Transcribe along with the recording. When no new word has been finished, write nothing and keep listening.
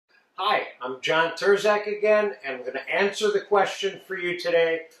Hi, I'm John Terzak again, and I'm going to answer the question for you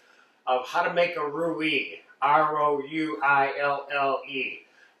today of how to make a rouille, R-O-U-I-L-L-E.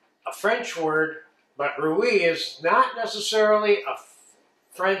 A French word, but rouille is not necessarily a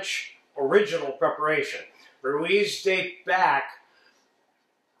French original preparation. Rouilles date back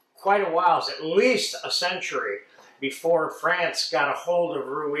quite a while, at least a century before France got a hold of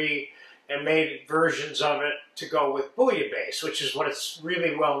rouille and made versions of it to go with bouillabaisse, which is what it's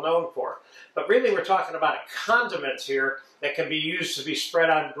really well known for. But really we're talking about a condiment here that can be used to be spread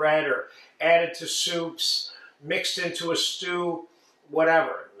on bread or added to soups, mixed into a stew,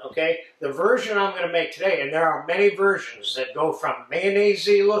 whatever, okay? The version I'm going to make today, and there are many versions that go from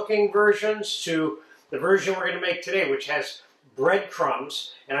mayonnaise-y looking versions to the version we're going to make today, which has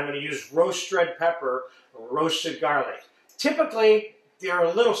breadcrumbs, and I'm going to use roast red pepper, roasted garlic. Typically, they're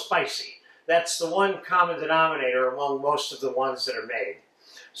a little spicy. That's the one common denominator among most of the ones that are made.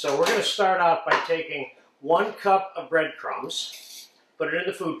 So we're going to start out by taking 1 cup of breadcrumbs, put it in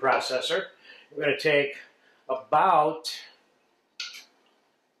the food processor. We're going to take about,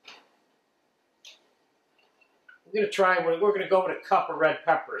 we're going to go with a cup of red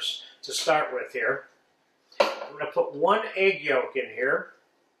peppers to start with here. I'm going to put 1 egg yolk in here.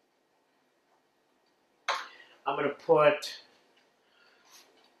 I'm going to put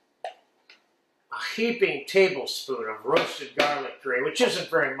a heaping tablespoon of roasted garlic puree, which isn't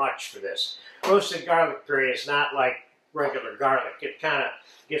very much for this. Roasted garlic puree is not like regular garlic. It kind of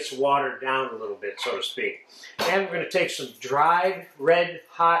gets watered down a little bit, so to speak. And we're going to take some dried red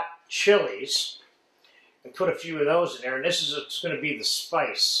hot chilies and put a few of those in there. And this is what's going to be the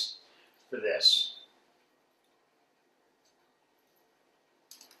spice for this.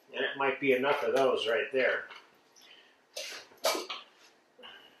 And it might be enough of those right there.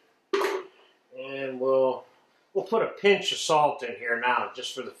 And we'll put a pinch of salt in here now,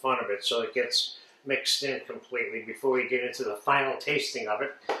 just for the fun of it, so it gets mixed in completely before we get into the final tasting of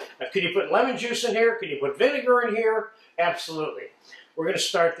it. Now, could you put lemon juice in here? Could you put vinegar in here? Absolutely. We're going to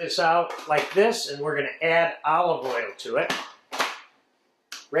start this out like this, and we're going to add olive oil to it.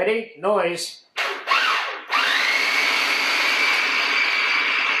 Ready? Noise.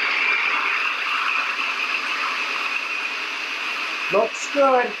 Looks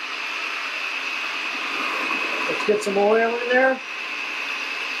good. Let's get some oil in there.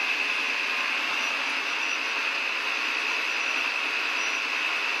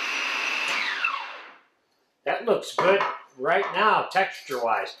 That looks good right now,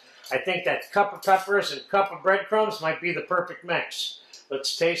 texture-wise. I think that cup of peppers and cup of breadcrumbs might be the perfect mix.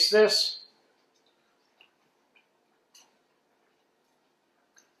 Let's taste this.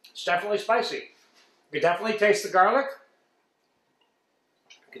 It's definitely spicy. You can definitely taste the garlic.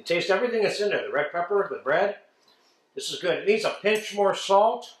 You can taste everything that's in there, the red pepper, the bread. This is good. It needs a pinch more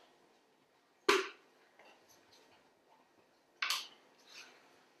salt.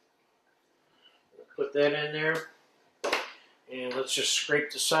 Put that in there. And let's just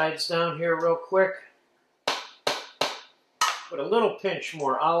scrape the sides down here real quick. Put a little pinch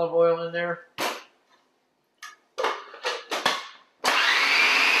more olive oil in there.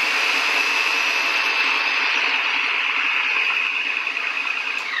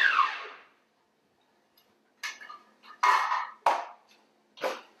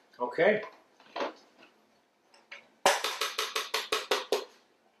 Okay.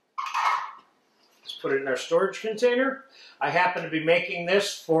 Let's put it in our storage container. I happen to be making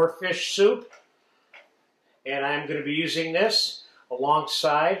this for fish soup, and I'm going to be using this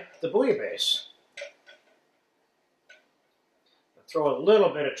alongside the bouillabaisse. I'll throw a little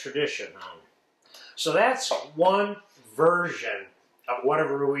bit of tradition on. So that's one version of what a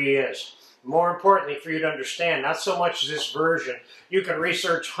rouille is. More importantly, for you to understand, not so much this version. You can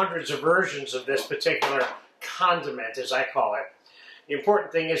research hundreds of versions of this particular condiment, as I call it. The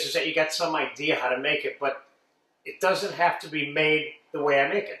important thing is that you got some idea how to make it, but it doesn't have to be made the way I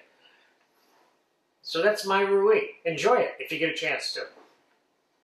make it. So that's my rouille. Enjoy it if you get a chance to.